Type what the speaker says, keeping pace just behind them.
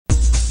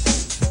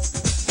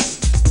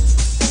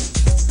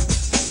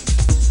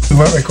We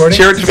weren't recording?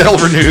 Shared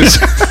Developer News.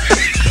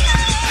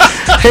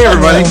 Hey,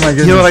 everybody. Oh, my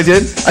goodness. You know what I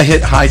did? I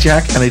hit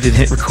hijack, and I didn't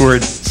hit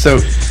record. So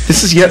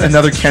this is yet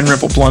another Ken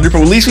Rimple blunder,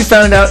 but at least we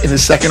found it out in the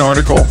second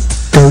article.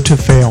 Go to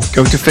fail.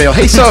 Go to fail.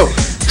 Hey, so...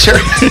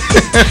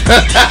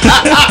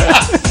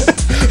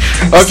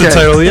 That's the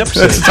title of the episode.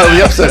 That's the title of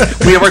the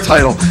episode. We have our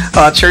title.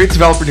 Chariot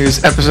Developer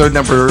News, episode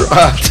number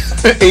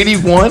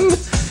 81.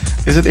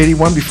 Is it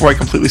 81 before I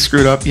completely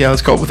screwed up? Yeah,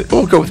 let's go with it.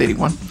 We'll go with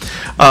 81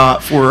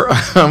 for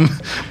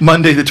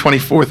Monday, the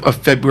 24th of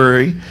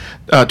February,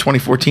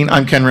 2014.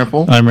 I'm Ken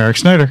Rimple. I'm Eric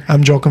Snyder.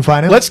 I'm Joel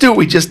Confino. Let's do what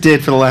we just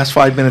did for the last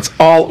 5 minutes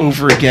all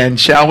over again,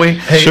 shall we?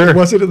 Hey, Sure. it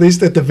wasn't at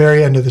least at the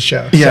very end of the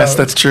show. Yes,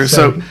 that's true.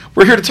 So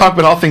we're here to talk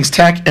about all things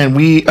tech, and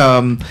we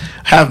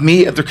have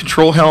me at the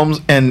control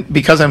helms, and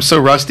because I'm so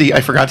rusty,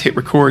 I forgot to hit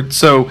record.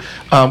 So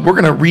we're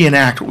going to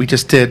reenact what we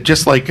just did,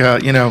 just like,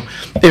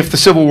 if the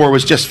Civil War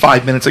was just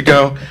 5 minutes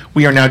ago,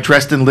 we are now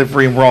dressed in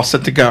livery, and we're all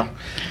set to go.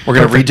 We're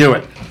going to redo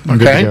it. I'm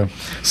good to Okay? go.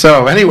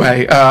 So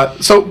anyway,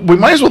 so we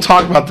might as well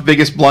talk about the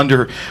biggest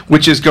blunder,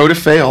 which is go to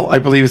fail, I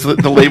believe is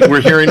the label we're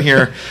hearing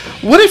here.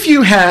 What if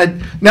you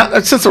had, now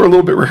since we're a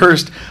little bit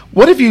rehearsed,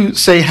 what if you,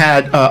 say,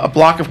 had a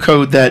block of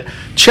code that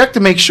checked to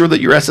make sure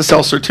that your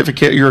SSL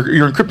certificate, your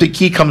encrypted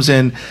key comes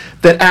in,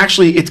 that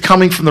actually it's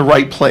coming from the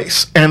right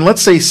place? And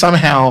let's say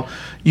somehow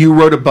you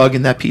wrote a bug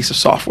in that piece of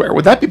software.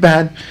 Would that be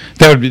bad?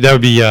 That would be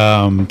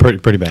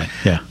pretty bad.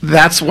 Yeah.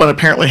 That's what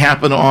apparently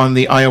happened on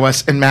the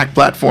iOS and Mac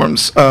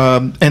platforms.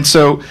 And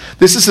so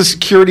this is a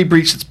security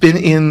breach that's been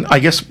in, I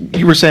guess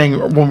you were saying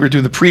when we were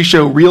doing the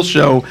pre-show, real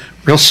show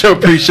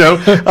pre-show.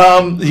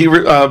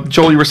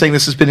 Joel, you were saying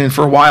this has been in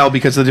for a while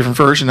because of the different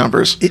version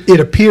numbers.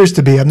 It appears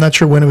to be. I'm not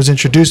sure when it was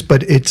introduced,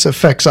 but it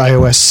affects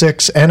iOS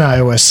 6 and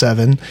iOS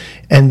 7,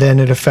 and then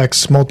it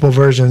affects multiple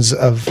versions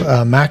of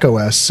Mac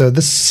OS. So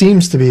this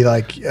seems to be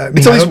like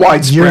It's at least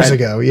widespread. years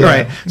ago. Yeah.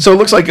 Right. So it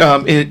looks like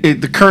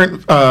the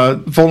current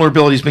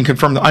vulnerability has been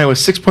confirmed in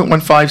iOS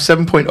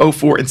 6.15,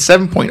 7.04,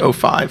 and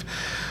 7.05.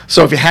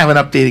 So if you haven't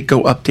updated,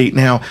 go update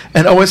now.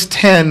 And OS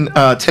 10,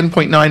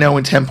 10.90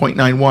 and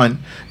 10.91.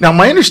 Now,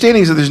 my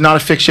understanding is that there's not a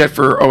fix yet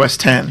for OS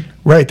 10.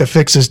 Right. The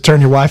fix is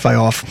turn your Wi-Fi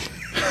off.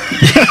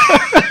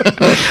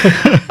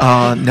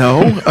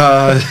 No.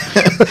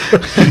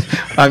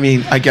 I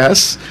mean, I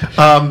guess.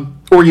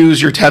 Or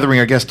use your tethering,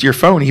 I guess, to your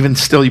phone. Even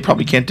still, you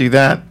probably can't do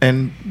that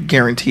and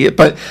guarantee it.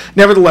 But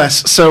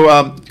nevertheless,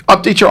 so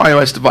update your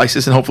iOS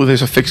devices, and hopefully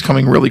there's a fix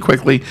coming really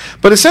quickly.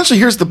 But essentially,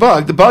 here's the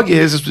bug. The bug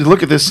is, as we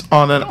look at this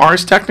on an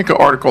Ars Technica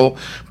article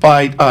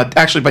by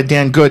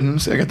Dan Gooden.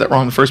 So I got that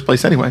wrong in the first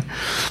place anyway.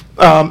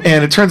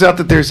 And it turns out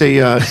that there's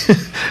a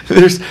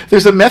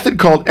there's a method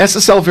called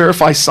SSL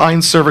Verify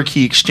Signed Server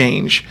Key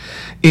Exchange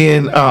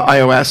in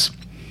iOS.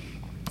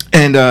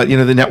 And,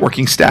 the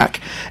networking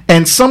stack.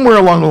 And somewhere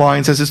along the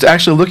lines, as it's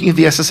actually looking at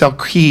the SSL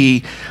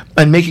key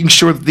and making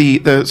sure that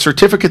the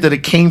certificate that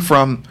it came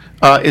from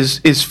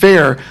is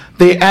fair,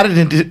 they added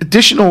an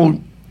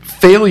additional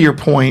failure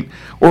point,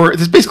 or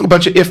it's basically a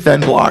bunch of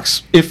if-then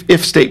blocks,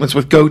 if statements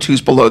with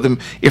go-tos below them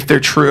if they're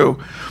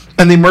true.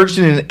 And they merged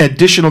in an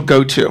additional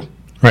go-to.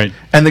 Right.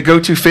 And the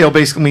go-to fail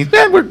basically means,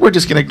 we're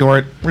just going to ignore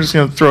it. We're just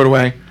going to throw it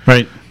away.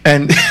 Right.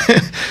 And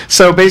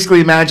so basically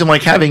imagine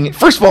like having,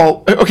 first of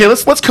all, okay,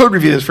 let's code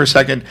review this for a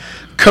second.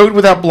 Code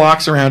without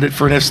blocks around it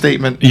for an if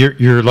statement.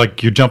 You're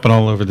jumping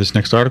all over this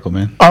next article,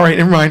 man. All right,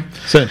 never mind.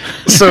 So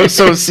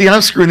So see,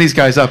 I'm screwing these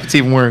guys up. It's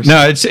even worse.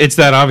 no, it's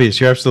that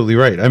obvious. You're absolutely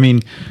right. I mean,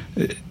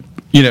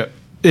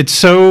 it's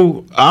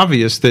so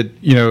obvious that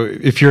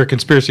if you're a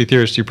conspiracy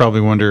theorist, you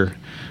probably wonder,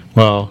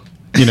 well,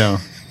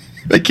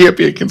 That can't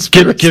be a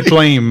conspiracy. get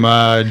blame.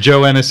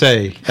 Joe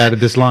NSA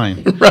added this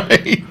line.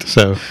 Right.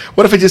 So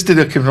What if I just did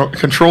a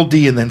control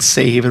D and then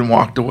save and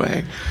walked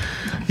away?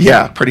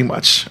 Yeah, pretty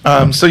much.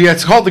 So yeah,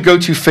 it's called the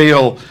go-to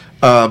fail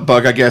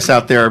bug, I guess,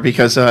 out there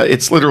because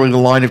it's literally the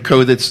line of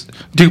code that's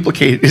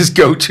duplicated is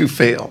go-to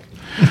fail.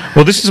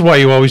 well, this is why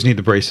you always need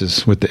the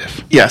braces with the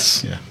if.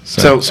 Yes. Yeah.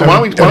 So why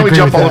don't we agree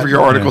jump with all that. over your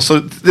article? Yeah. So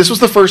this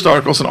was the first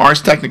article. It's an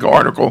Ars Technica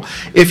article.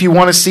 If you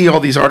want to see all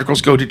these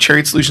articles, go to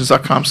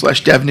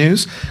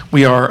chariotsolutions.com/devnews.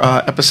 We are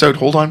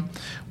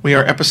We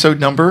are episode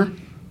number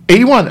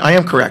 81. I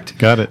am correct.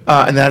 Got it.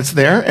 And that's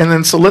there. And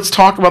then so let's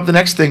talk about the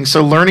next thing.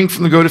 So learning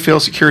from the go to fail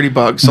security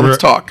bugs. So let's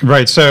talk.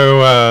 Right.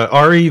 So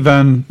Ari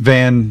Van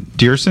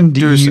Deursen,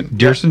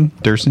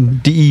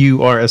 Deursen,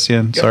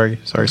 D-E-U-R-S-E-N. Sorry.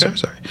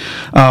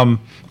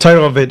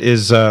 Title of it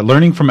is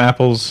Learning from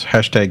Apple's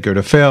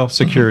 #GoToFail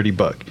security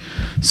bug.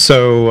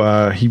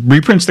 So he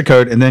reprints the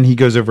code, and then he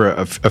goes over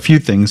a few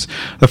things.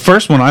 The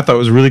first one I thought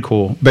was really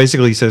cool.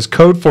 Basically, he says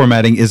code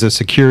formatting is a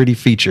security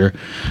feature.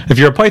 If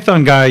you're a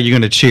Python guy, you're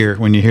going to cheer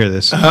when you hear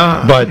this.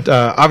 But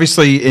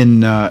obviously, in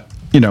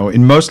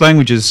most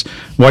languages,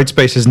 white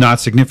space is not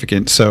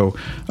significant, so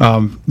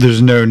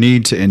there's no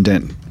need to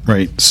indent.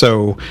 Right.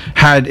 So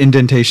had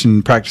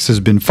indentation practices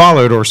been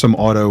followed or some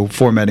auto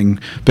formatting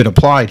been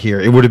applied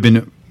here, it would have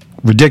been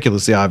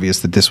ridiculously obvious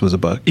that this was a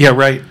bug. Yeah,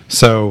 right.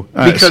 So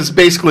Because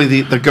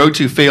basically the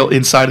go-to fail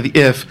inside of the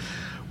if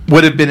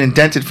would have been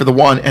indented for the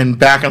one and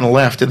back on the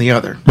left in the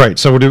other. right.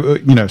 So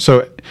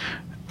so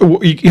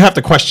you have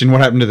to question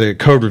what happened to the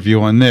code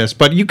review on this,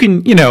 but you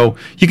can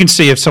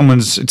see if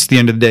it's the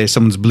end of the day,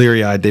 someone's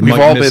bleary-eyed, they We've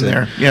might all miss been it.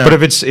 there, yeah. But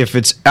if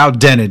it's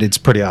outdented, it's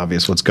pretty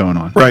obvious what's going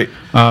on. Right.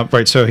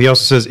 Right. So he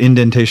also says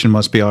indentation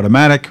must be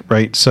automatic.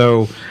 Right.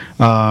 So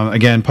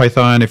again,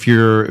 Python, if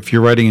you're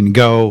writing in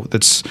Go,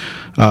 that's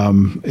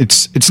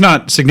it's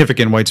not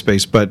significant white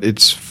space, but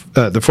it's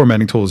the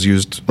formatting tool is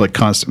used like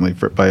constantly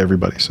by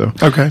everybody. So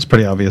Okay. it's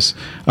pretty obvious.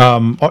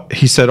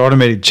 He said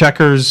automated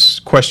checkers ?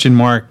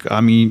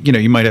 I mean,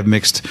 you might have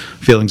mixed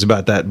feelings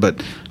about that,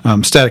 but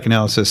static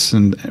analysis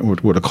and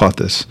would have caught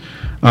this.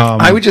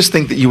 I would just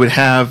think that you would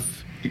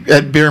have,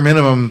 at bare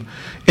minimum,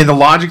 in the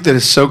logic that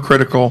is so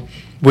critical,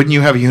 wouldn't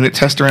you have a unit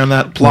test around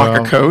that block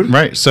of code?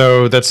 Right.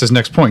 So that's his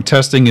next point.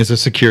 Testing is a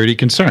security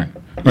concern.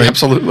 Right?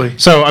 Absolutely.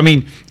 So, I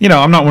mean,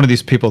 I'm not one of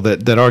these people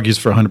that argues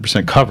for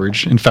 100%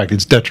 coverage. In fact,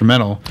 it's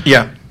detrimental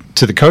Yeah.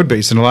 to the code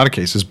base in a lot of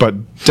cases, but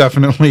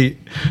definitely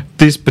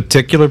this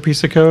particular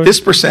piece of code. This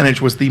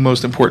percentage was the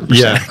most important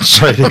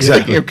percentage. Right,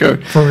 exactly. Of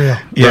code. For real.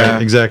 Yeah.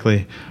 Right,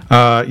 exactly.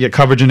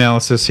 Coverage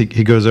analysis, he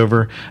goes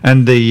over.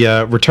 And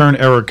the return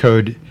error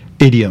code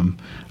idiom.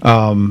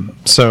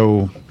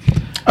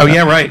 Oh,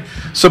 yeah, right.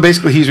 So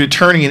basically, he's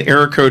returning an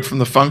error code from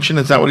the function.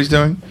 Is that what he's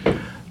doing?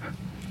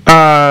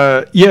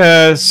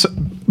 Yes.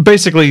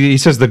 Basically, he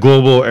says the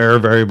global error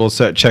variable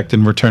set checked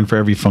in return for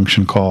every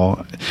function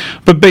call.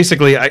 But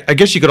basically, I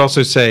guess you could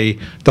also say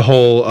the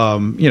whole, I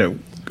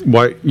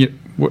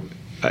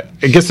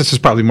guess this is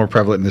probably more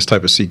prevalent in this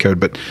type of C code,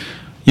 but,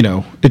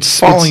 it's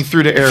Falling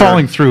through to error.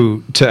 Falling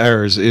through to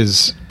errors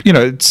is,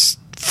 it's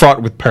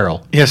fraught with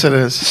peril. Yes, it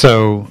is.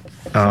 So,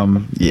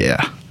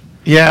 yeah.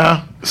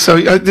 Yeah. So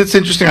that's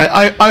interesting.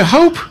 I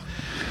hope.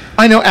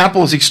 I know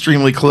Apple is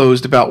extremely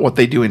closed about what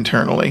they do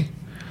internally,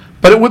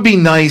 but it would be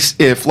nice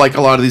if, like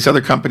a lot of these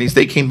other companies,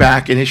 they came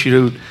back and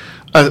issued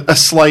a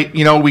slight,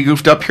 we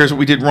goofed up. Here's what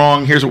we did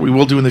wrong. Here's what we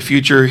will do in the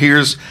future.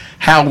 Here's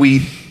how we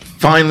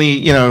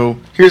finally,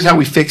 here's how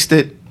we fixed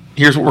it.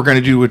 Here's what we're going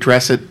to do to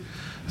address it.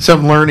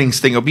 Some learnings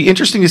thing. It'll be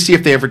interesting to see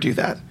if they ever do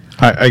that.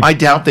 I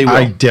doubt they will.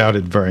 I doubt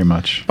it very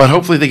much. But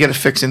hopefully they get it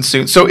fixed in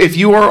soon. So if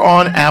you are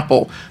on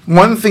Apple,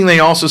 one thing they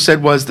also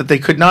said was that they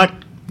could not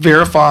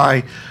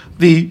verify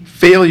the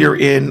failure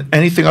in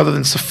anything other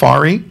than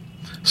Safari.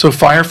 So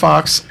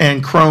Firefox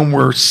and Chrome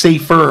were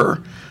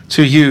safer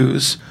to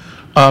use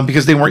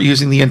because they weren't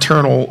using the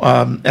internal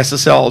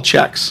SSL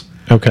checks.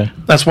 Okay.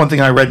 That's one thing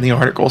I read in the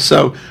article.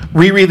 So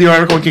reread the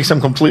article in case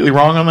I'm completely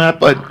wrong on that,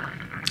 but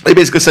they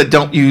basically said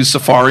don't use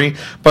Safari,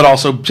 but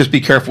also just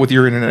be careful with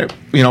your internet,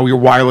 your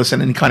wireless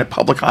and any kind of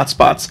public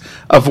hotspots.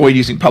 Avoid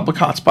using public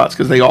hotspots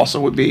because they also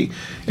would be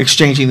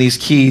exchanging these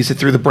keys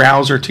through the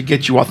browser to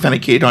get you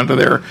authenticated onto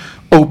their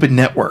open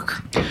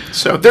network.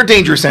 So they're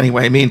dangerous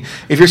anyway. I mean,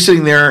 if you're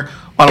sitting there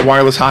on a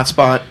wireless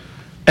hotspot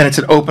and it's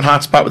an open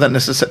hotspot without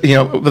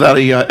without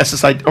a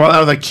SSID or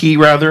without a key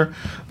rather,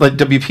 like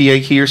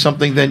WPA key or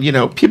something, then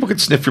people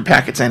could sniff your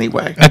packets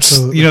anyway. That's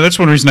that's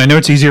one reason. I know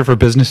it's easier for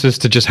businesses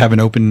to just have an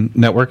open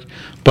network,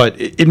 but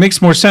it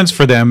makes more sense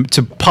for them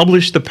to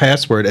publish the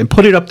password and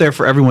put it up there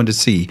for everyone to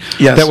see.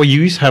 Yes. That way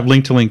you have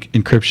link-to-link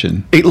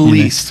encryption. At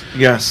least,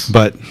 yes.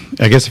 But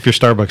I guess if you're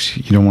Starbucks,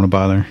 you don't want to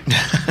bother.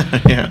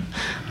 Yeah,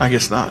 I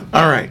guess not.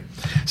 All right.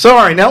 So,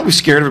 all right, now we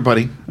scared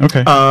everybody.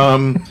 Okay.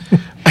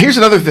 Here's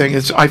another thing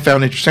I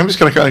found interesting. I'm just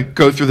going to kind of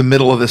go through the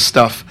middle of this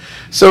stuff.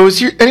 So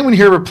anyone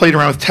here ever played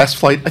around with Test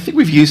Flight? I think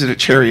we've used it at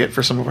Chariot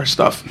for some of our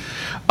stuff.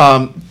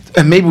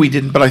 And maybe we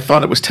didn't, but I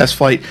thought it was Test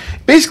Flight.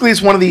 Basically,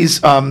 it's one of these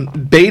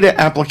beta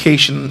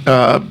application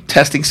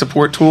testing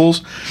support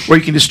tools where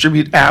you can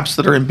distribute apps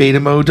that are in beta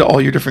mode to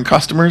all your different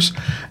customers.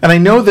 And I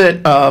know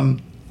that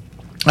I'm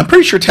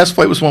pretty sure Test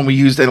Flight was one we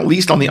used at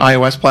least on the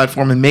iOS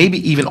platform and maybe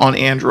even on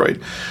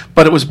Android.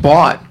 But it was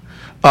bought.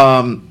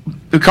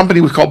 The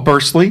company was called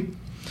Burstly.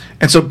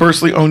 And so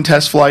Burstly owned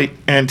Test Flight,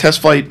 and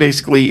Test Flight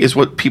basically is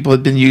what people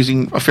had been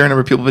using, a fair number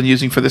of people have been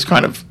using for this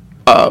kind of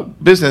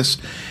business,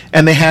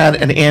 and they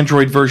had an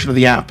Android version of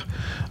the app.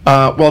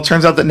 Well, it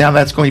turns out that now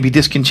that's going to be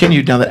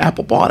discontinued now that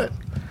Apple bought it.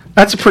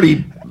 That's a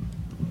pretty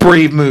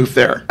brave move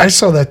there. I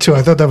saw that too.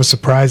 I thought that was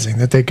surprising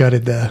that they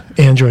gutted the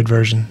Android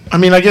version. I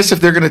mean, I guess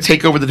if they're going to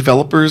take over the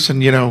developers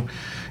and,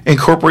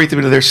 incorporate them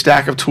into their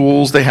stack of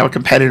tools, they have a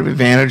competitive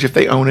advantage if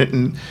they own it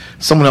and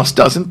someone else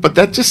doesn't, but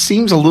that just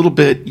seems a little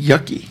bit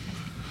yucky.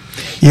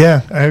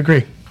 Yeah, I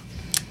agree.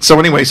 So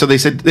anyway, so they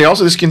said they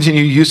also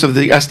discontinued use of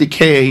the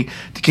SDK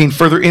to gain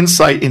further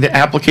insight into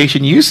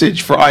application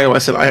usage for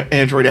iOS and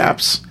Android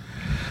apps.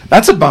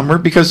 That's a bummer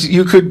because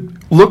you could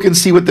look and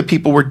see what the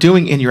people were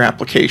doing in your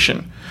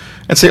application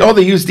and say, oh,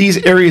 they used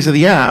these areas of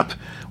the app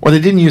or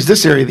they didn't use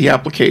this area of the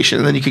application,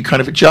 and then you could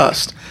kind of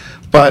adjust.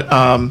 But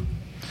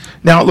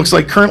now it looks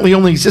like currently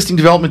only existing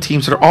development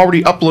teams that are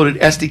already uploaded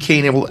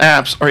SDK-enabled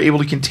apps are able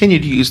to continue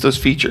to use those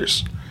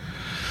features.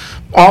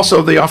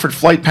 Also, they offered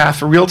Flightpath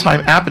for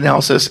real-time app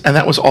analysis, and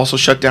that was also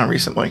shut down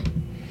recently.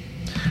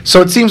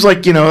 So it seems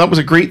like, that was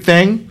a great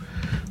thing.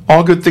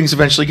 All good things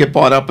eventually get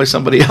bought up by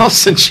somebody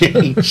else and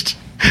changed,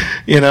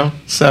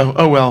 So,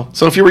 oh well.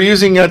 So if you were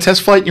using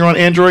Test Flight and you're on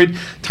Android,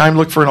 time to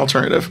look for an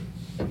alternative.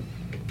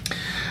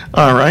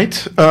 All right.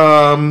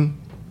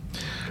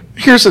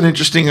 Here's an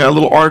interesting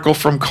little article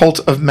from Cult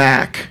of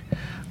Mac.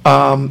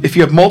 If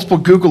you have multiple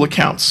Google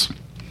accounts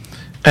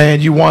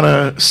and you want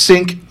to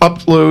sync,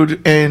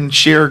 upload, and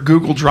share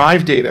Google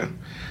Drive data,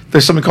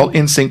 there's something called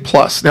InSync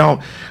Plus.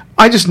 Now,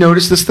 I just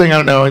noticed this thing. I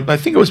don't know. I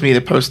think it was me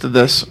that posted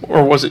this,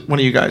 or was it one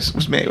of you guys? It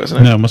was me,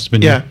 wasn't it? No, it must have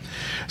been you. Yeah.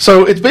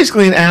 So it's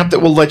basically an app that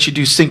will let you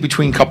do sync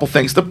between a couple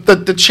things.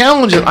 The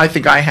challenge that I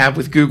think I have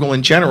with Google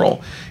in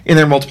general in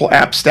their multiple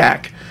app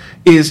stack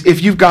is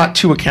if you've got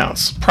two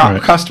accounts,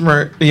 Right.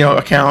 customer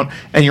account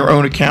and your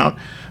own account,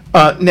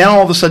 now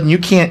all of a sudden you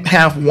can't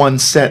have one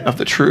set of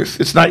the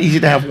truth. It's not easy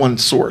to have one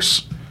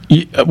source.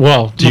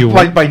 Well, do you?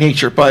 By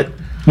nature, but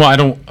Well, I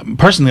don't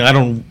personally. I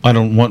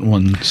don't want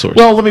one source.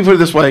 well, let me put it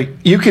this way: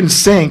 you can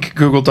sync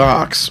Google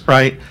Docs,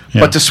 right?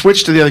 Yeah. But to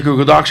switch to the other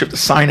Google Docs, you have to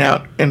sign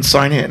out and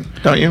sign in,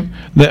 don't you?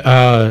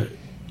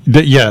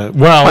 Yeah.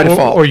 Well, By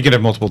default. or you can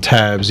have multiple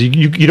tabs.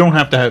 You don't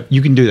have to have.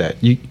 You can do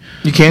that. You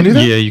can do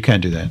that? Yeah, you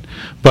can do that.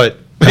 But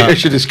I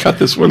should just cut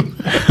this one.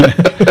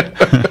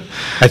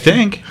 I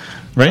think,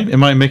 right?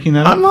 Am I making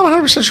that up? I'm not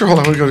 100% sure. Hold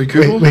on, I'm going to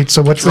go to Google. Wait,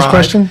 so what's this Drive.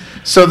 question?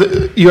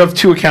 So you have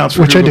two accounts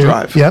for Which I Google do.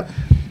 Drive. Yep.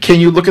 Can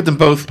you look at them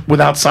both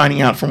without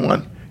signing out from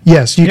one?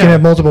 Yes, you can Yeah.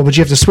 have multiple, but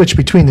you have to switch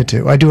between the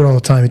two. I do it all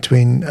the time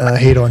between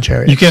Hadel and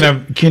Chariot. You can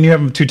have. Can you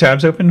have two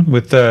tabs open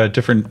with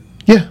different?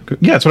 Yeah.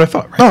 Yeah, that's what I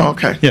thought. Right? Oh,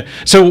 okay. Yeah.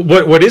 So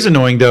what is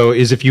annoying though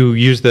is if you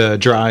use the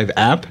Drive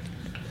app,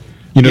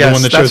 the Yes,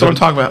 one that that's shows what up, I'm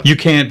talking about. You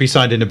can't be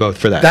signed into both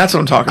for that. That's what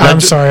I'm talking about.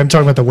 I'm sorry, I'm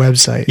talking about the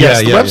website. Yeah.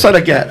 Yes, the website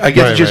I get. I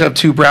get to Right, just right. have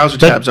two browser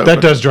that, tabs open.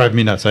 that does drive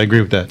me nuts. I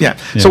agree with that. Yeah.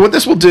 So what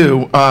this will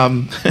do,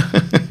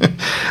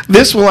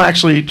 this will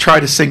actually try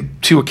to sync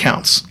two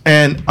accounts,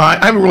 and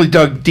I haven't really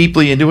dug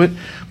deeply into it,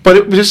 but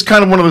it was just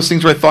kind of one of those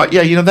things where I thought,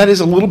 yeah, that is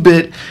a little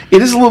bit.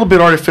 It is a little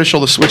bit artificial,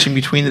 the switching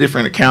between the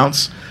different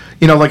accounts.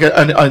 Like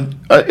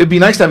it'd be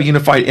nice to have a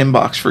unified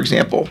inbox, for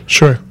example.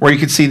 Sure. Where you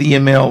could see the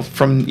email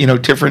from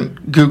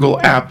different Google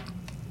app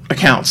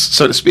accounts,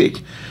 so to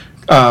speak,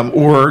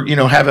 or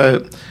have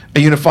a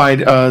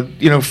unified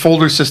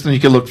folder system you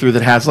can look through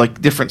that has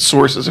like different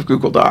sources of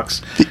Google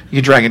Docs. You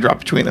can drag and drop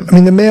between them. I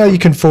mean, the mail, you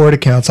can forward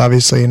accounts,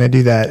 obviously, and I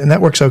do that, and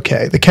that works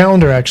okay. The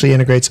calendar actually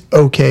integrates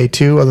okay,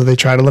 too, although they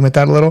try to limit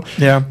that a little.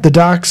 Yeah. The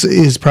docs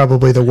is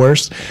probably the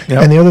worst.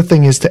 Yep. And the other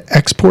thing is to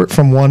export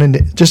from one,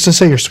 and just to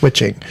say you're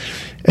switching,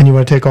 and you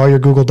want to take all your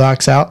Google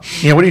Docs out.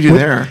 Yeah, what do you do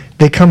there?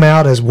 They come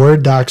out as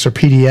Word docs or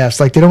PDFs.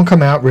 Like, they don't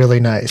come out really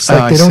nice.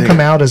 Like, I they don't see. come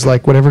out as,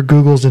 like, whatever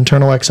Google's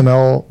internal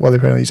XML, well, they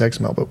probably don't use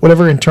XML, but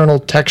whatever internal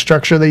text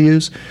structure they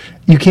use,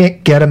 you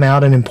can't get them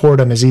out and import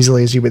them as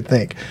easily as you would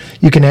think.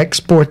 You can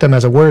export them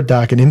as a Word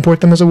doc and import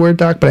them as a Word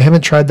doc, but I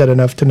haven't tried that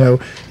enough to know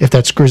if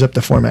that screws up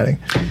the formatting.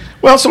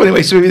 Well, so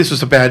anyway, so maybe this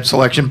was a bad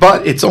selection,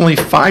 but it's only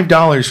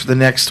 $5 for the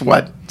next,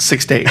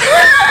 6 days.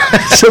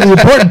 So the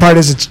important part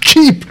is it's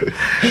cheap.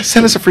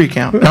 Send us a free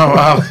account.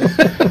 No.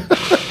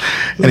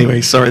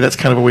 Anyway, sorry, that's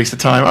kind of a waste of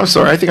time. I'm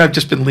sorry. I think I've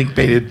just been link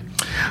baited.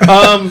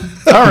 All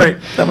right,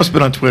 that must have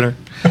been on Twitter.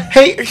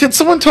 Hey, can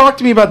someone talk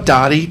to me about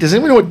Dottie? Does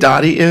anyone know what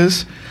Dottie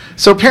is?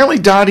 So apparently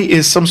Dottie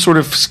is some sort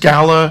of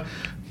Scala.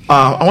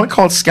 I want to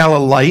call it Scala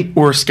Lite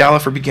or Scala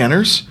for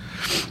beginners.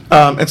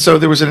 And so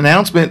there was an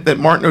announcement that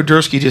Martin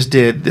Odersky just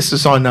did. This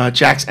is on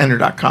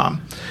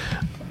jacksender.com.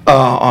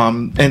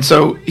 And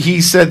so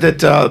he said that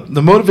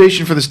the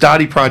motivation for this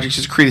Dottie project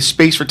is to create a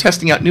space for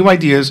testing out new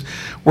ideas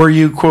where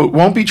you, quote,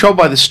 won't be troubled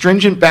by the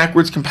stringent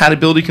backwards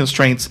compatibility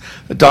constraints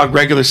that dog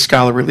regular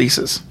Scala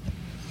releases.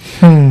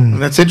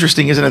 And that's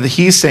interesting, isn't it, that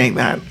he's saying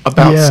that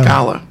about Yeah.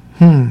 Scala.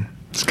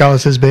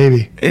 Scala's his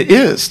baby. It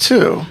is,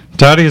 too.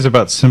 Dottie is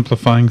about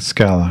simplifying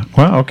Scala.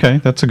 Well, okay,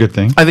 that's a good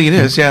thing. I think it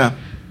is, yeah.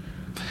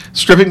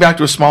 Stripping back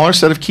to a smaller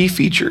set of key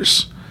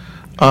features.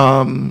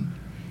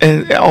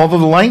 And although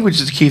the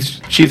language is the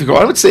chief to go,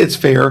 I would say it's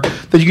fair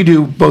that you can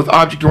do both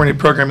object-oriented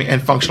programming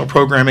and functional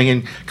programming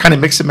and kind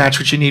of mix and match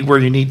what you need where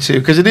you need to,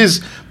 because it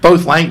is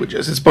both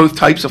languages. It's both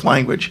types of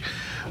language.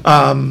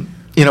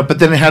 But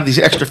then it have these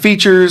extra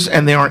features,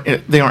 and they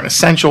aren't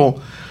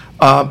essential.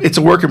 It's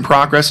a work in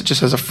progress. It just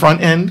has a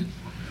front end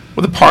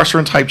with a parser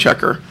and type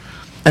checker,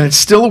 and it's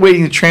still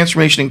awaiting the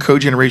transformation and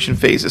code generation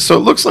phases. So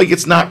it looks like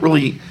it's not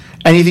really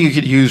anything you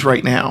could use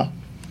right now.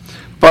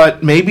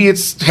 But maybe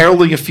it's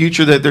heralding a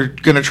future that they're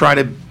going to try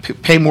to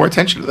pay more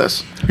attention to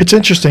this. It's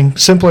interesting.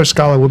 Simpler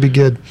Scala will be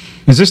good.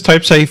 Is this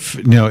type safe?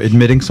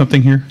 Admitting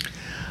something here?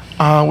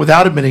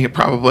 Without admitting it,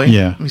 probably.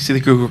 Yeah. Let me see the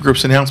Google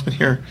Group's announcement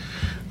here.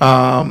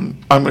 I'm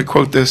going to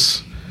quote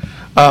this.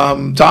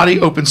 Dottie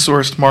open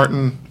sourced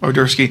Martin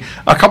Odersky.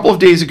 A couple of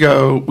days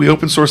ago, we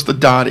open sourced the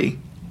Dottie,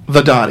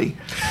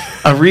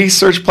 a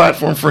research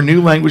platform for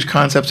new language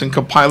concepts and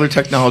compiler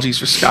technologies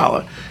for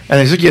Scala. And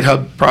there's a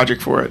GitHub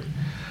project for it.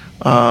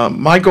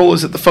 My goal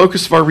is that the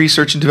focus of our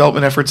research and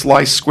development efforts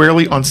lies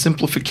squarely on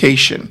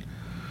simplification.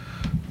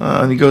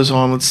 And he goes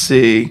on, let's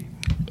see.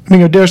 I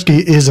mean, Odersky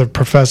is a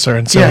professor,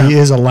 and so Yeah. he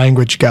is a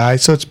language guy,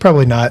 so it's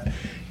probably not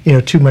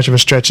too much of a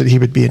stretch that he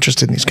would be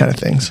interested in these kind of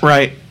things.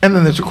 Right. And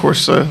then there's, of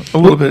course, a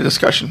little bit of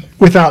discussion.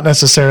 Without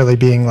necessarily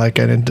being like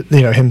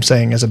him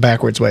saying as a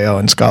backwards way, oh,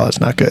 and Scala's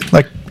not good.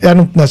 Like, I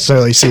don't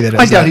necessarily see that as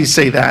I doubt that. he'd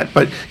say that.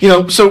 But,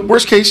 so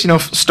worst case,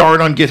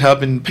 start on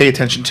GitHub and pay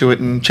attention to it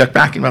and check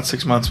back in about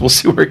 6 months. We'll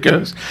see where it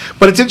goes.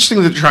 But it's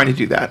interesting that they're trying to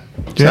do that.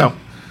 Yeah. So,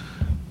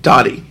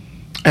 DOTI.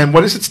 And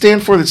what does it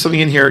stand for? There's something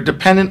in here.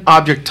 Dependent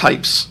Object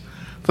Types.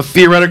 The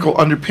theoretical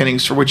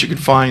underpinnings for which you can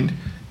find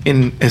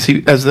in, as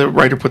the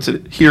writer puts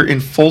it here, in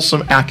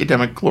fulsome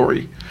academic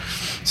glory.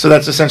 So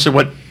that's essentially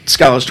what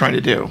Scala is trying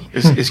to do,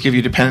 is give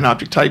you dependent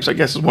object types, I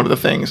guess, is one of the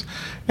things.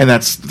 And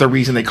that's the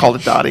reason they called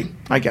it DOTI,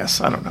 I guess.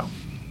 I don't know.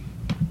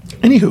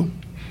 Anywho.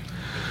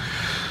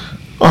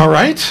 All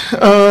right.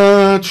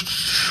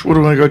 What do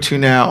we want to go to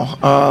now?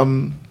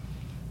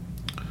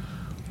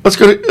 Let's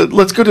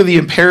go to the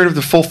imperative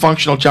to full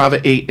functional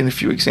Java 8 in a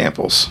few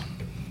examples.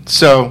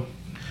 So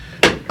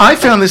I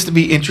found this to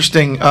be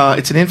interesting.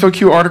 It's an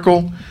InfoQ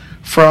article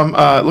from,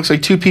 it looks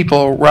like two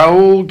people,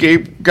 Raul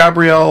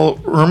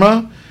Gabriel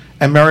Urma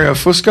and Mario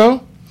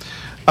Fusco.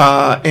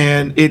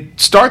 And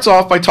it starts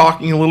off by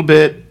talking a little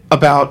bit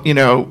about,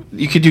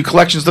 you could do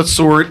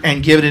collections.sort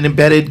and give it an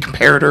embedded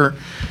comparator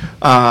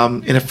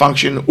in a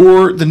function.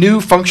 Or the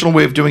new functional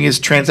way of doing is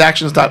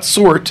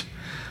transactions.sort,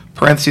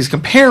 parentheses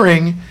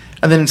comparing,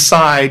 and then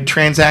inside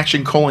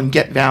transaction :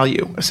 get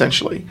value,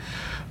 essentially.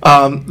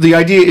 The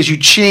idea is you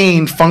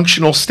chain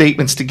functional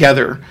statements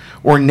together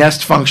or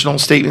nest functional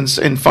statements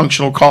and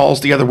functional calls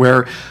together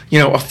where,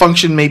 a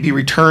function may be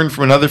returned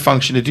from another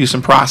function to do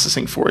some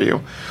processing for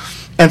you.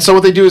 And so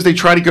what they do is they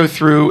try to go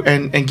through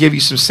and give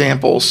you some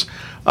samples.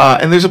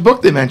 And there's a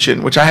book they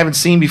mentioned, which I haven't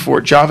seen before,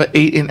 Java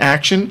 8 in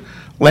Action,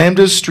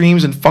 Lambdas,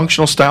 Streams, and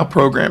Functional Style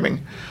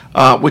Programming,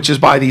 which is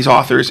by these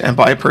authors and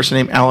by a person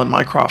named Alan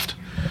Mycroft.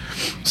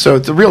 So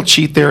the real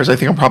cheat there is I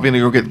think I'm probably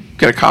going to go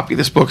get a copy of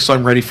this book so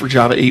I'm ready for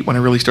Java 8 when I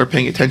really start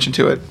paying attention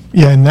to it.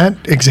 Yeah, in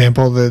that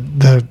example,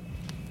 the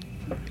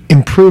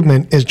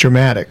improvement is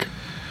dramatic.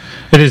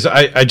 It is.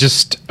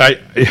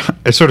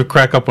 I sort of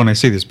crack up when I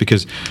see this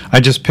because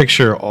I just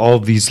picture all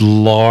these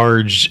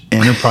large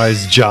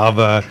enterprise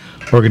Java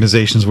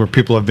organizations where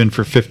people have been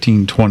for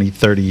 15, 20,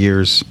 30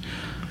 years,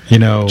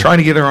 Trying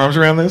to get their arms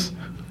around this?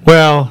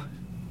 Well,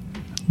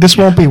 This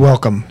won't be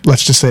welcome.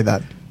 Let's just say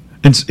that.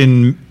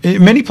 in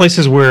many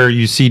places where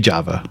you see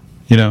Java,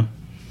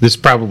 this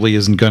probably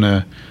isn't going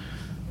to.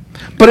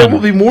 But it will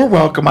be more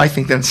welcome, I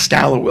think, than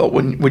Scala will.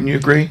 Wouldn't you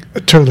agree? I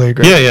totally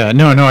agree. Yeah.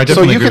 No, I definitely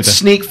So you agree could with that.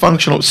 sneak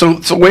functional. So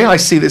the way I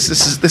see this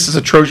is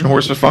a Trojan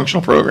horse for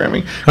functional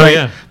programming. Oh,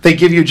 yeah. They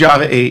give you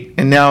Java 8,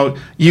 and now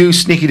you,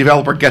 sneaky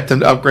developer, get them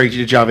to upgrade you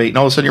to Java 8, and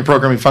all of a sudden you're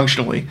programming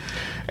functionally.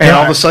 And Yeah,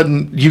 all of a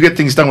sudden you get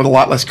things done with a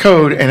lot less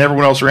code, and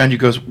everyone else around you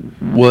goes,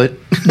 what?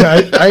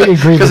 Yeah, I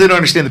agree. Because they don't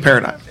understand the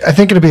paradigm. I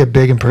think it'll be a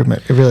big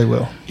improvement. It really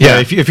will. Yeah,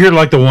 if you're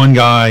like the one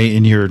guy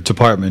in your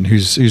department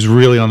who's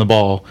really on the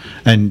ball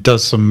and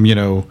does some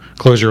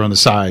closure on the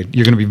side,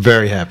 you're going to be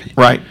very happy.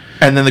 Right.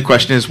 And then the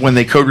question is, when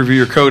they code review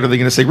your code, are they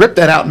going to say, rip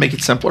that out and make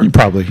it simpler?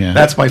 Probably, yeah.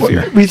 That's my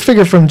fear. We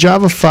figure from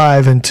Java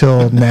 5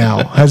 until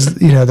now,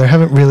 there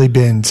haven't really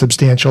been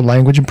substantial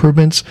language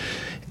improvements.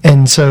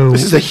 And so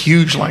This is a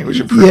huge language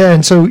improvement. yeah,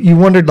 and so you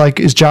wondered,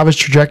 is Java's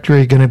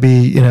trajectory going to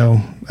be,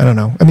 I don't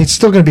know. I mean, it's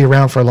still going to be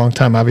around for a long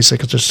time, obviously,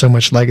 because there's so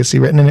much legacy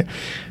written in it.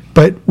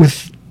 But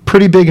with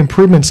pretty big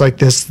improvements like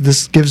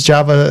this gives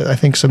Java, I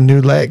think, some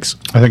new legs.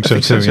 I think so,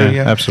 think so, too. too, Yeah,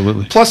 yeah.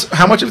 absolutely. Plus,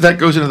 how much of that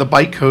goes into the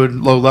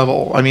bytecode low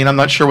level? I mean, I'm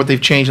not sure what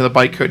they've changed in the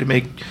bytecode to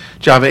make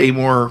Java 8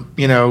 more,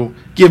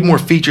 give more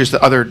features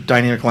to other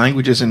dynamic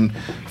languages and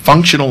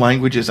functional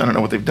languages. I don't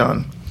know what they've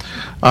done.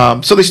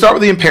 So they start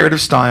with the imperative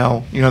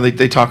style.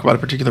 They talk about a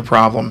particular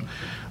problem,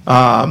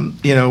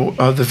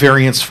 the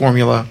variance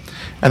formula,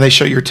 and they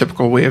show your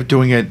typical way of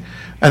doing it.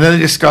 And then they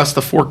discuss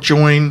the fork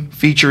join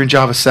feature in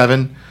Java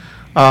 7,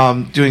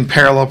 doing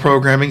parallel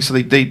programming. So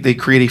they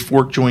create a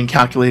fork join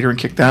calculator and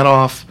kick that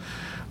off.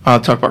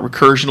 Talk about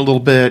recursion a little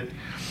bit.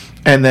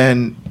 And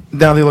then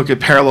now they look at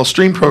parallel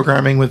stream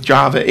programming with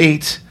Java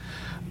 8,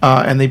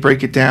 and they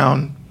break it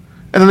down.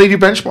 And then they do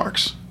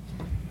benchmarks.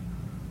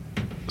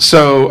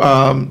 So,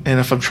 and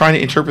if I'm trying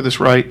to interpret this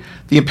right,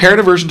 the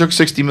imperative version took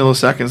 60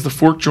 milliseconds. The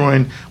fork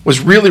join was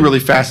really, really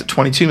fast at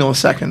 22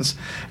 milliseconds.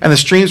 And the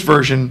streams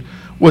version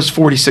was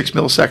 46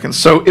 milliseconds.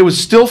 So it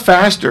was still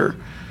faster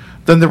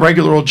than the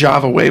regular old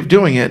Java way of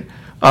doing it.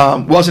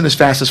 Wasn't as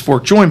fast as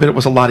fork join, but it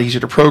was a lot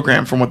easier to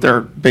program from what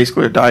they're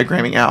basically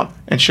diagramming out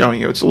and showing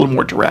you. It's a little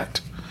more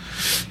direct.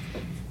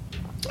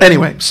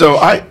 Anyway,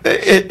 so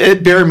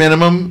at bare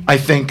minimum, I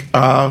think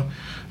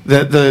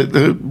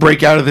the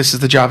breakout of this is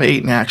the Java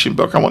 8 in Action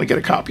book. I want to get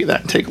a copy of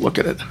that and take a look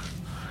at it.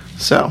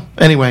 So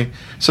anyway,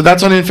 so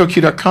that's on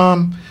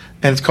InfoQ.com,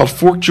 and it's called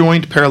Fork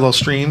Join to Parallel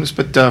Streams,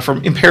 but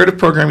from imperative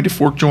programming to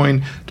fork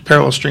join to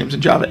parallel streams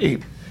in Java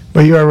 8.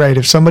 But you are right.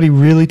 If somebody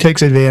really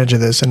takes advantage of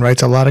this and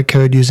writes a lot of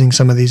code using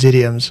some of these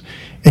idioms,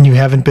 and you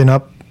haven't been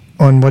up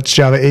on what's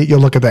Java 8, you'll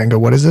look at that and go,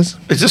 what is this?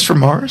 Is this from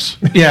Mars?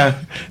 Yeah.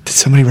 Did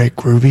somebody write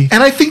Groovy?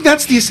 And I think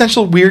that's the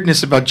essential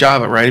weirdness about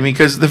Java, right? I mean,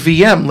 because the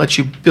VM lets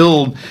you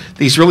build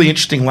these really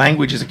interesting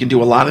languages that can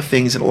do a lot of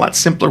things in a lot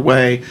simpler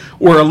way,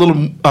 or a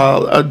little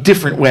a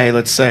different way,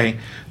 let's say,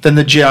 than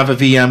the Java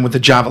VM with the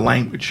Java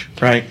language,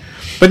 right?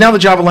 But now the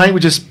Java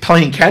language is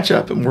playing catch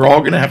up, and we're all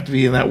going to have to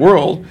be in that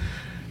world.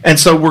 And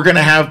so we're going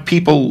to have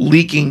people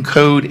leaking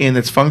code in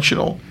that's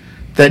functional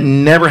that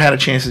never had a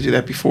chance to do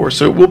that before.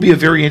 So it will be a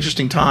very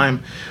interesting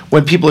time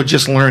when people are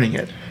just learning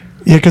it.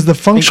 Yeah, because the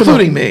functional...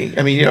 Including me.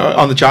 I mean, you know,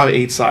 on the Java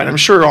 8 side. I'm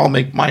sure I'll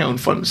make my own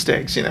fun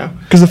mistakes, you know.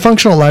 Because the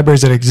functional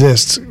libraries that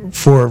exist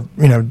for,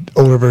 you know,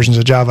 older versions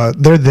of Java,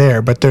 they're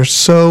there, but they're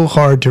so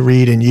hard to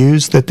read and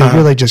use that they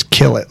really just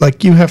kill it.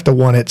 Like, you have to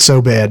want it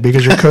so bad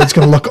because your code's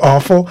going to look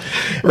awful.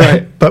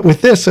 Right. But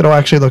with this, it'll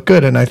actually look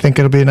good, and I think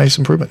it'll be a nice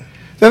improvement.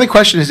 Then the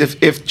question is,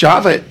 if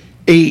Java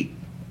 8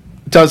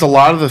 does a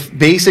lot of the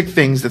basic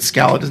things that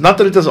Scala does, not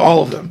that it does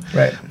all of them,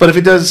 Right. but if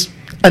it does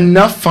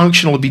enough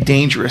functional to be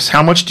dangerous,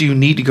 how much do you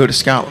need to go to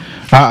Scala?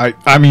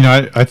 I mean,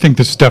 I think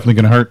this is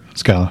definitely going to hurt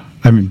Scala.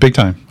 I mean, big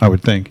time, I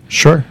would think.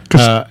 Sure.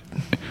 Well,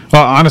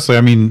 honestly,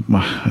 I mean,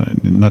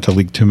 not to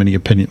leak too many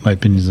my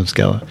opinions of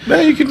Scala. No,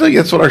 you can think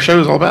that's what our show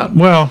is all about.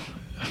 Well,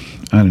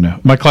 I don't know.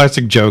 My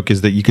classic joke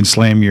is that you can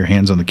slam your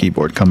hands on the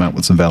keyboard, come out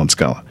with some valid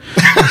Scala.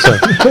 So,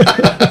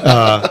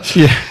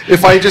 yeah.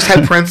 If I just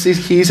had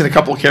parentheses keys and a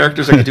couple of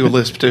characters, I could do a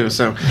Lisp too.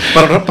 So,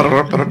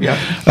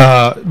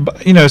 yeah.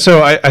 But, you know,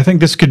 so I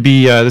think this could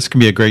be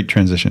a great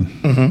transition.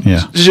 Mm-hmm.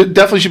 Yeah.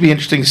 Definitely should be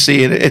interesting to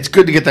see. And it's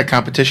good to get that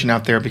competition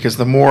out there because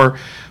the more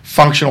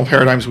functional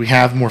paradigms we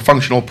have, the more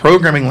functional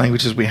programming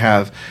languages we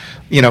have,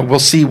 you know, we'll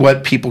see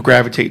what people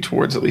gravitate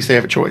towards. At least they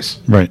have a choice.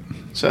 Right.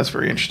 So that's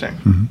very interesting.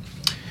 Mm-hmm.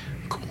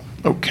 Cool.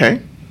 Okay.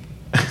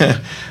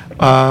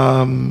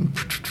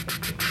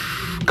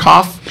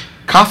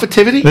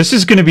 Coffitivity? This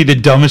is going to be the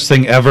dumbest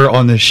thing ever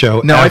on this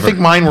show. No, ever. I think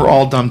mine were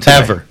all dumb today.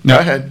 Ever. No.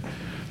 Go ahead.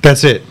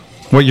 That's it.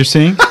 What you're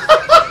seeing?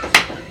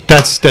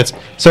 that's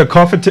so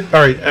coffee.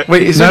 All right.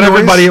 Wait, is not there noise?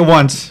 everybody at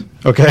once?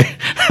 Okay.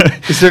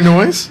 Is there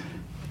noise?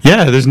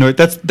 Yeah, there's no.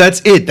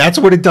 That's it. That's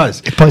what it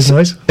does. It plays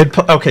noise?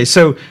 Okay,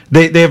 so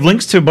they have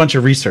links to a bunch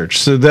of research.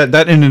 So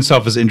that in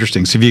itself is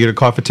interesting. So if you go to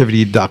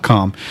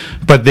coffeetivity.com,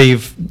 but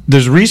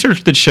there's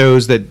research that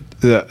shows that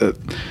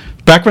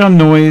background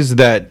noise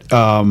that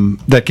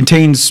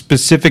contains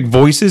specific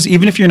voices,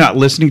 even if you're not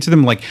listening to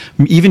them, like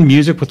even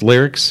music with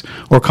lyrics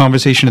or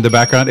conversation in the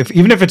background,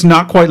 even if it's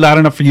not quite loud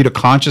enough for you to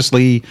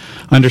consciously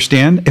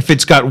understand, if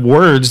it's got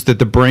words that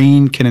the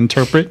brain can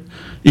interpret,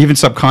 even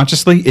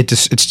subconsciously,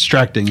 it's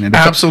distracting and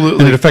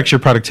it affects your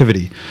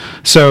productivity.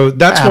 So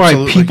that's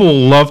why people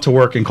love to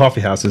work in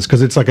coffee houses,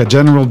 because it's like a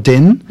general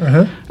din.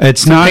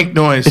 It's not pink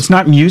noise. It's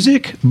not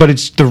music, but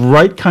it's the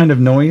right kind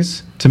of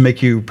noise to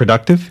make you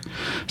productive.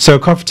 So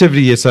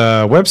Coffitivity is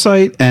a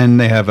website, and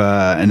they have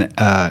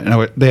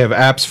they have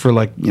apps for,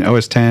 like, you know,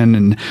 OS 10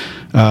 and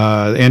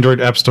the Android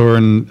App Store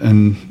and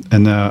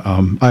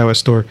the iOS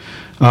Store.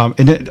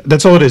 And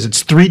that's all it is.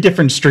 It's 3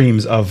 different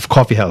streams of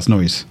coffee house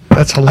noise.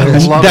 That's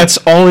hilarious. That's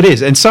all it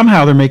is. And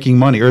somehow they're making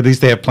money, or at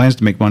least they have plans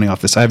to make money off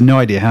this. I have no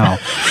idea how.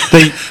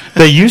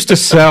 They used to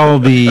sell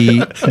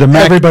the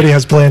Mac. Everybody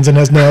has plans and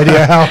has no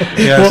idea how.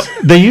 Well,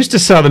 they used to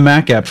sell the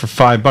Mac app for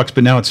 $5,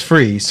 but now it's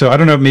free. So I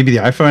don't know. Maybe the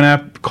iPhone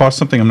app costs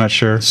something. I'm not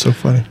sure. So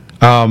funny.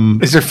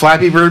 Is there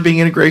Flappy Bird being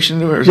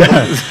integration into it? Or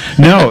yeah.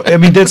 No, I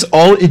mean, that's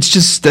all.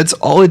 That's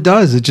all it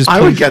does. It just.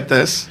 I would get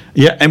this.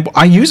 Yeah, and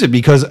I use it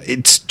because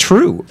it's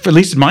true. At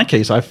least in my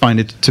case, I find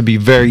it to be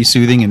very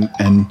soothing,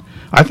 and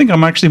I think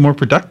I'm actually more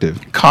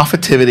productive.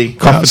 Coffitivity.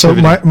 So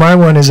my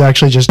one is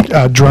actually just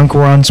drunk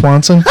Ron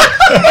Swanson.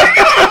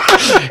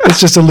 It's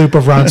just a loop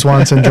of Ron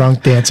Swanson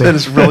drunk dancing. That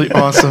is really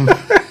awesome.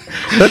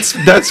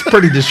 That's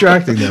pretty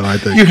distracting, though, I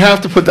think. You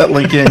have to put that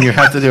link in. You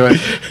have to do it.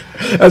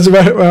 As a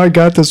matter, when I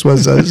got this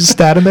was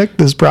Statamic,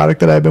 this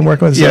product that I've been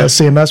working with,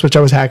 CMS, which I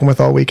was hacking with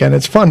all weekend.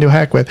 It's fun to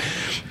hack with,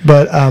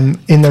 but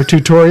in their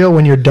tutorial,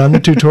 when you're done the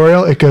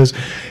tutorial, it goes,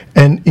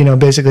 and you know,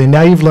 basically,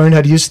 now you've learned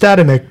how to use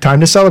Statamic. Time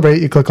to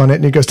celebrate. You click on it,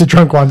 and it goes to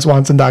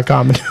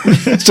drunkronswanson.com.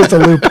 It's just a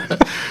loop.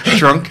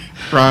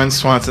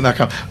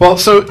 Drunkronswanson.com. Well,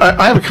 so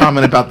I have a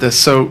comment about this.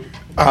 So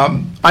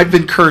I've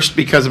been cursed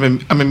because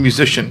I'm a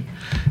musician,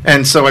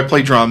 and so I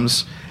play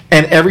drums.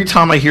 And every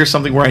time I hear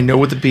something where I know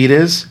what the beat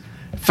is,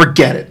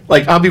 forget it.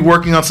 Like, I'll be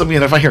working on something,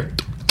 and if I hear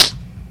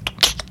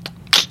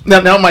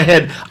now in my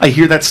head, I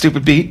hear that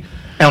stupid beat,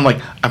 and I'm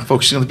like, I'm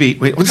focusing on the beat.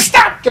 Wait,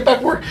 stop, get back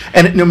to work.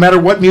 And no matter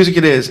what music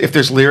it is, if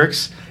there's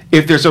lyrics,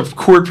 if there's a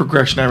chord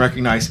progression I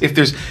recognize,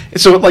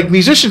 like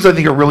musicians, I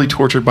think, are really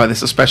tortured by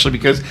this, especially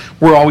because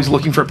we're always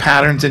looking for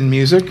patterns in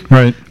music.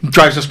 Right. It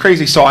drives us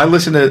crazy. So I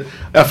listen to,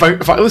 if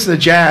I listen to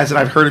jazz and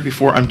I've heard it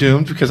before, I'm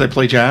doomed because I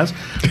play jazz.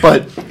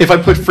 But if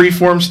I put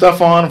freeform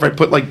stuff on, if I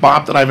put like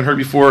bop that I haven't heard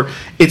before,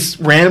 it's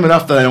random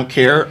enough that I don't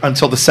care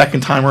until the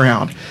second time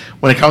around.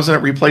 When it comes and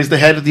it replays the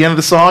head at the end of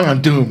the song,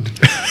 I'm doomed.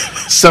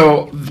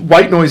 So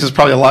white noise is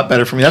probably a lot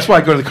better for me. That's why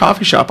I go to the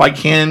coffee shop. I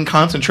can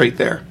concentrate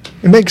there.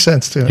 It makes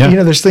sense too. Yeah. You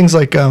know, there's things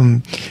like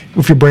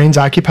if your brain's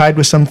occupied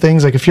with some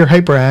things, like if you're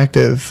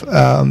hyperactive,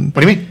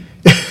 What do you mean?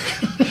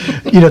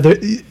 you know,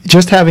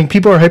 just having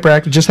people are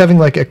hyperactive, just having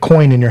like a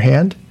coin in your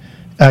hand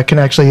can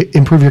actually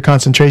improve your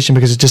concentration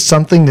because it's just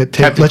something that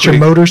Captain lets your Queeg.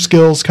 motor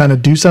skills kind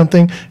of do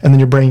something, and then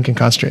your brain can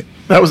concentrate.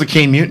 That was the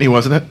Kane Mutiny,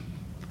 wasn't it?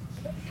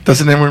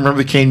 Doesn't anyone remember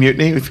the Kane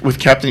Mutiny with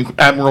Captain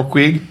Admiral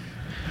Queeg?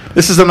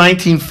 This is a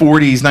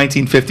 1940s,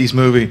 1950s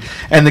movie,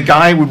 and the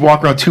guy would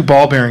walk around 2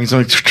 ball bearings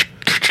and like,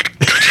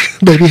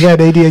 Maybe he had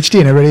ADHD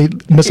and everybody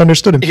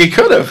misunderstood him. he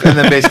could have, and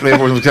then basically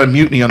everyone was got a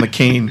mutiny on the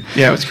Kane.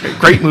 Yeah, it was great.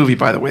 Great movie,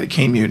 by the way, the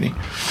Kane Mutiny.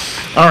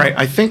 All right,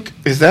 I think,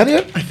 is that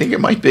it? I think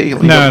it might be.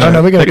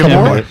 No, we got a couple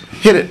more. more.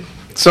 Hit it.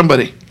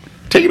 Somebody.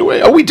 Take it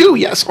away. Oh, we do.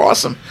 Yes,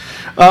 awesome.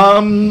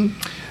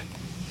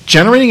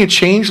 Generating a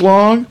change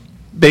log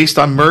based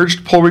on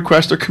merged pull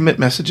request or commit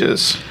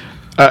messages.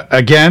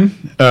 Again,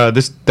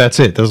 that's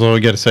it. That's all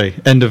we got to say.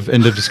 End of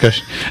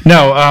discussion.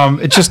 No,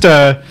 it's just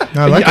like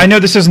I it. know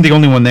this isn't the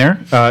only one there.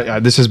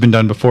 This has been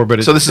done before,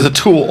 but So this is a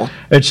tool.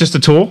 it's just a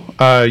tool.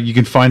 You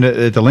can find it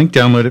at the link,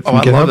 download it from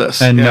I GitHub, love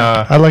this. and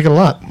Yeah. I like it a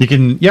lot. you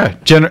can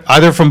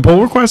either from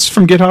pull requests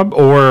from GitHub,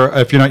 or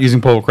if you're not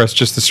using pull requests,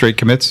 just the straight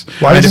commits.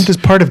 Why And isn't this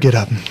part of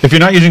GitHub? If you're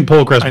not using pull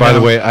requests, I by the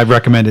know. way, I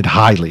recommend it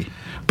highly.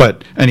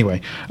 But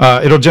anyway,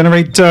 it'll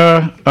generate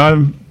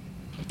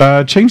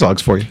change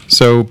logs for you.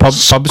 So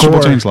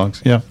publishable change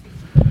logs. Yeah.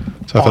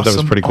 So I thought that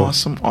was pretty cool.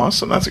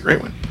 Awesome. That's a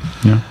great one.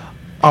 Yeah.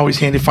 Always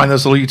handy to find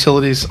those little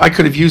utilities. I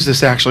could have used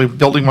this actually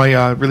building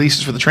my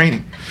releases for the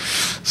training.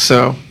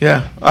 So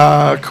yeah,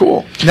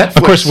 cool. Netflix.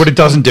 Of course, what it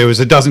doesn't do is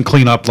it doesn't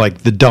clean up like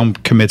the dumb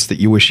commits that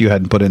you wish you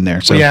hadn't put in there.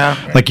 So Yeah.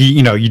 like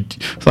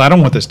so I don't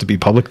want this to be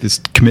public. This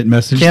commit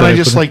message. Can't that I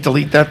just put in. like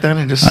delete that then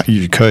and just?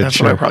 You could. That's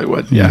sure. what I probably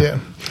would. Yeah. Yeah.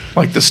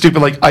 Like the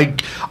stupid. Like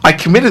I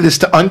committed this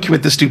to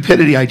uncommit the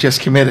stupidity I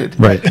just committed.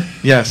 Right.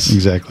 Yes.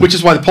 Exactly. Which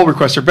is why the pull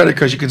requests are better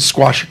because you can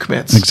squash your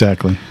commits.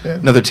 Exactly.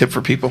 Another tip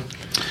for people.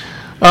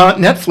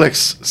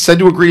 Netflix said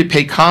to agree to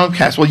pay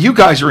Comcast. Well, you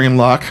guys are in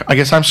luck. I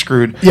guess I'm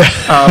screwed. Yeah.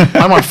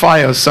 I'm on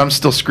FiOS, so I'm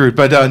still screwed.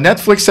 But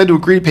Netflix said to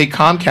agree to pay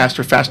Comcast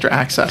for faster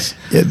access.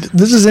 Yeah,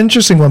 this is an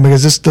interesting one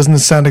because this doesn't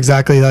sound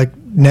exactly like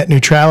net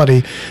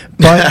neutrality,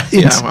 but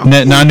it's well.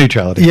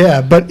 Non-neutrality.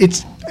 yeah, but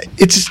it's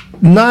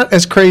not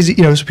as crazy.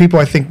 You know, so people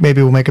I think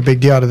maybe will make a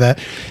big deal out of that.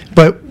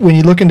 But when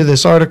you look into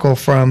this article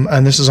from,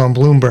 and this is on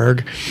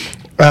Bloomberg.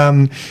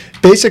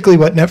 Basically,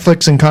 what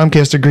Netflix and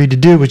Comcast agreed to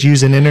do was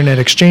use an internet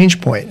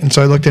exchange point. And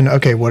so I looked into,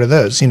 okay, what are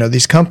those? You know,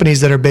 these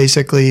companies that are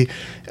basically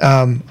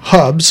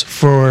hubs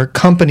for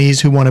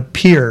companies who want to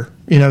peer.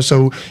 You know,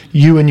 so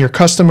you and your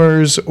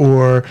customers,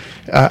 or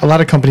a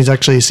lot of companies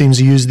actually seems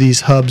to use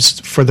these hubs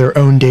for their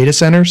own data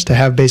centers to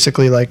have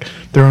basically like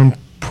their own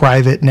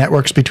private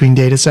networks between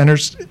data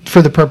centers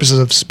for the purposes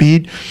of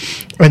speed.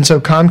 And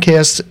so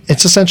Comcast,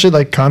 it's essentially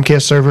like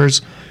Comcast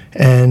servers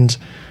and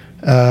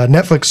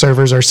Netflix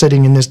servers are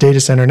sitting in this data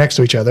center next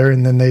to each other,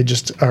 and then they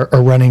just are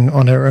running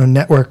on their own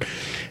network.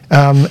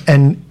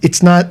 And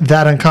it's not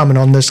that uncommon.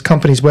 On this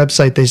company's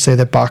website, they say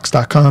that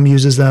Box.com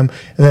uses them,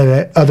 and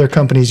that other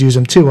companies use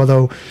them too.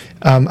 Although,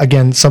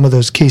 again, some of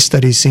those case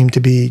studies seem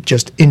to be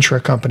just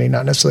intra-company,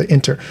 not necessarily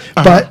inter.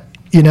 But,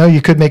 you know,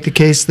 you could make the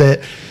case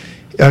that,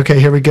 okay,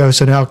 here we go.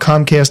 So now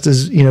Comcast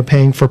is, you know,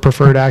 paying for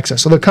preferred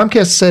access. Although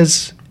Comcast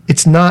says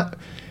it's not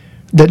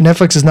that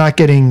Netflix is not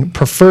getting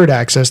preferred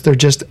access. They're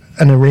just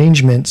an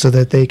arrangement so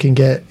that they can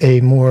get a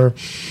more,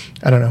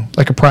 I don't know,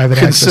 like a private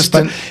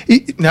Consistent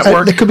access.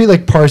 network. It could be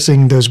like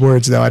parsing those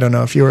words, though. I don't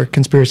know. If you're a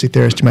conspiracy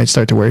theorist, you might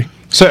start to worry.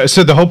 So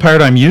the whole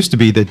paradigm used to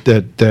be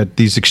that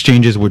these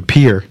exchanges would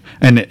peer,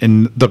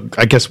 and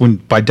I guess when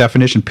by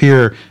definition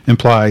peer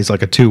implies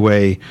like a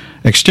two-way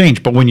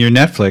exchange. But when you're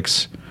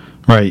Netflix,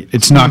 right,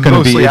 it's not going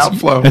to be Mostly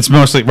outflow. It's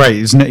mostly right.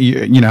 It's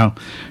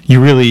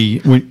you really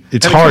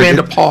it's And hard. a command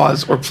to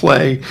pause or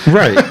play.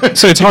 Right.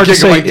 So it's hard to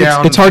say. Gigabyte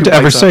down, It's hard to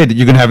ever gigabytes say up. that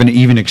you can have an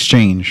even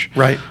exchange.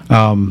 Right.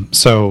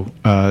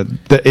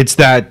 It's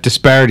that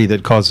disparity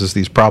that causes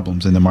these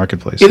problems in the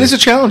marketplace. It is a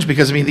challenge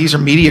because, I mean, these are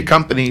media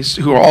companies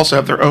who also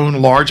have their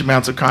own large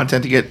amounts of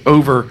content to get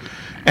over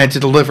and to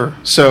deliver.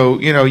 So,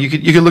 you know, you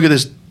could look at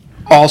this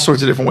all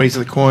sorts of different ways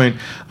of the coin.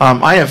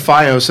 I have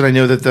FiOS, and I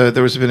know that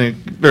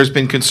there's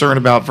been concern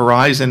about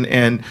Verizon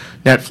and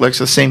Netflix,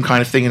 the same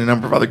kind of thing in a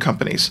number of other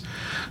companies.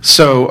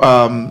 So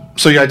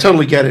yeah, I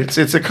totally get it.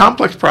 It's a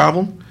complex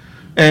problem.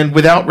 And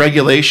without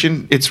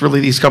regulation, it's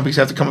really these companies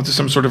have to come up to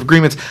some sort of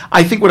agreements.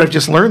 I think what I've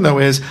just learned, though,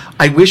 is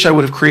I wish I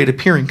would have created a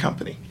peering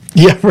company.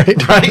 Yeah,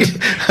 right. Right?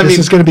 This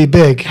is going to be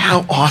big.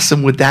 How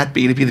awesome would that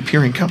be to be the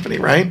peering company,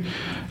 right?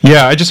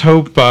 Yeah, I just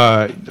hope.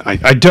 I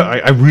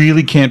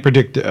really can't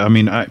predict. I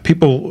mean,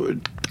 people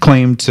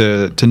claim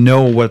to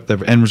know what the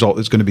end result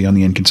is going to be on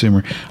the end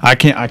consumer. I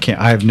can't. I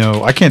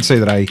can't say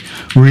that I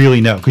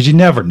really know, because you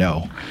never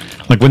know.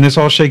 Like when this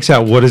all shakes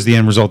out, what is the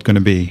end result going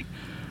to be?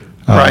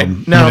 Right.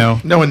 No,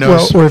 no one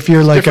knows. Well, or if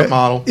you're like Different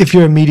model. if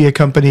you're a media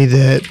company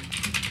that,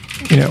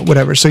 you know,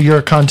 whatever. So you're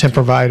a content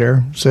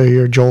provider. So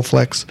you're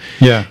JoelFlix.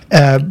 Yeah.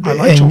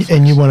 like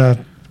and you want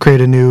to create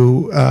a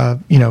new,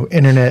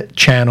 internet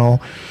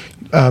channel,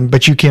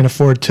 but you can't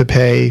afford to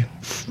pay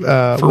For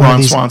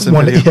Ron Swanson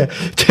video.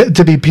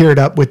 to be paired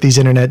up with these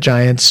internet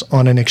giants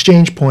on an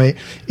exchange point,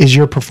 is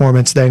your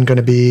performance then going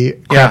to be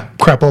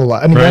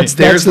crapola? I mean, Right.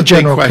 that's the big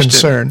general question.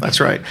 concern. That's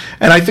right.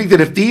 And I think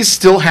that if these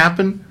still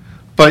happen,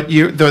 but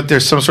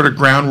there's some sort of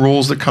ground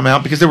rules that come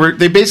out, because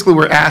they basically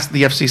were asked,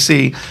 the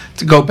FCC,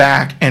 to go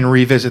back and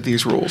revisit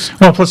these rules.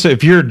 Well, plus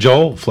if you're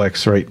Joel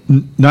Flex, right?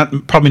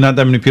 Probably not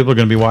that many people are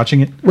going to be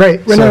watching it. Right.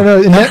 Well, So,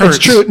 no, that it's hurts.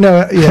 true.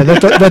 No, yeah,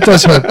 that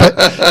does hurt.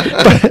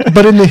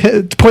 But in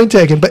the point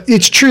taken. But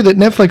it's true that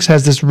Netflix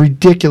has this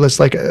ridiculous,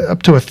 like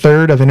up to a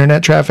third of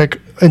internet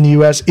traffic in the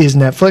U.S. is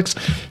Netflix.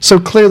 So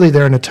clearly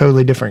they're in a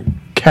totally different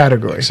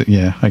category. So,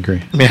 yeah, I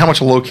agree. I mean, how much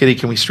Hello Kitty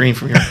can we stream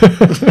from here?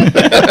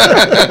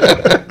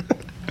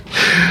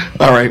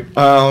 All right.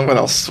 What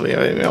else? We have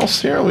anything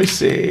else here? Let me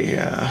see.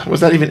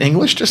 Was that even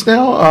English just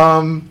now?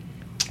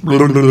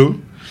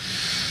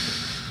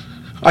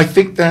 I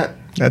think that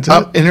That's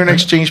it. internet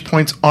exchange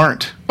points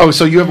aren't. Oh,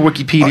 so you have a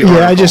Wikipedia Yeah,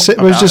 I article was just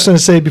about going it. to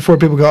say before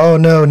people go, oh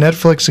no,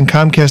 Netflix and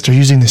Comcast are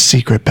using the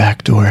secret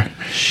backdoor.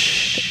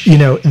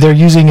 They're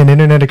using an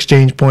internet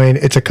exchange point.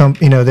 It's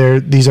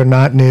these are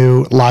not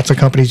new. Lots of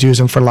companies use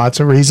them for lots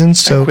of reasons.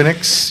 So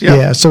Equinix,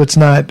 yeah. So it's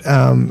not,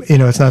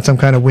 it's not some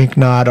kind of wink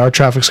nod. Our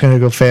traffic's going to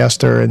go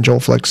faster, and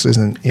JoelFlex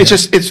isn't.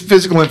 It's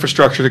physical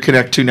infrastructure to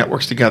connect two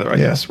networks together, I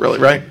guess, really,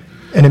 right?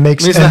 and it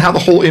makes. I mean, isn't that how the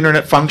whole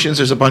internet functions?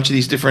 There's a bunch of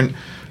these different,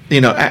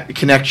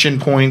 connection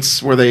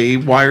points where they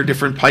wire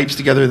different pipes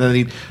together, and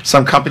then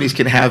some companies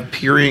can have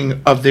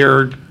peering of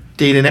their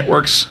data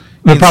networks.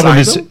 The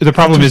inside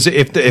problem them? is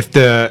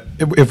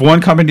if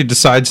one company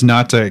decides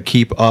not to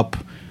keep up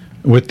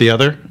with the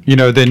other,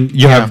 then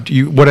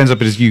what ends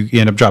up is you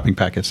end up dropping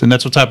packets, and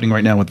that's what's happening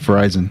right now with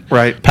Verizon.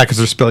 Right.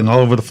 Packets are spilling all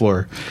over the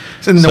floor.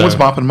 So no one's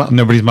mopping them up.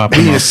 Nobody's mopping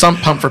We them need a up. sump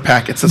pump for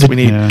packets. That's what we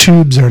need. Yeah.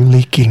 Tubes are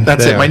leaking.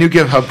 That's They it. are. My new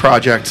GitHub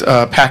project,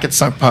 packet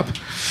sump pump.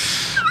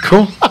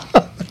 Cool.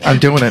 I'm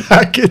doing it.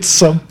 Get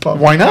some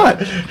pump. Why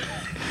not?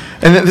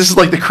 And then this is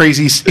like the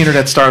crazy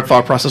internet startup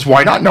thought process.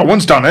 Why not? No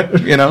one's done it.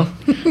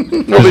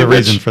 There's There's a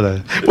reason for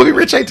that. We'll be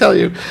rich, I tell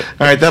you.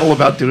 All right, that'll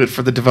about do it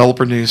for the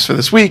developer news for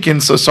this week.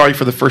 And so sorry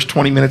for the first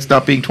 20 minutes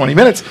not being 20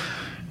 minutes.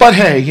 But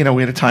hey,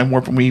 we had a time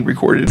warp and we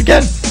recorded it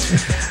again.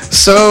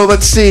 So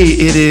let's see.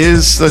 It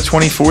is the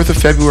 24th of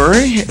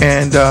February.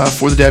 And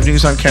for the Dev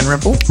News, I'm Ken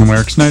Rimple. I'm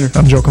Eric Snyder.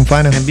 I'm Joe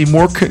Confino. And be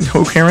more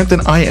coherent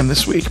than I am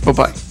this week.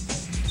 Bye-bye.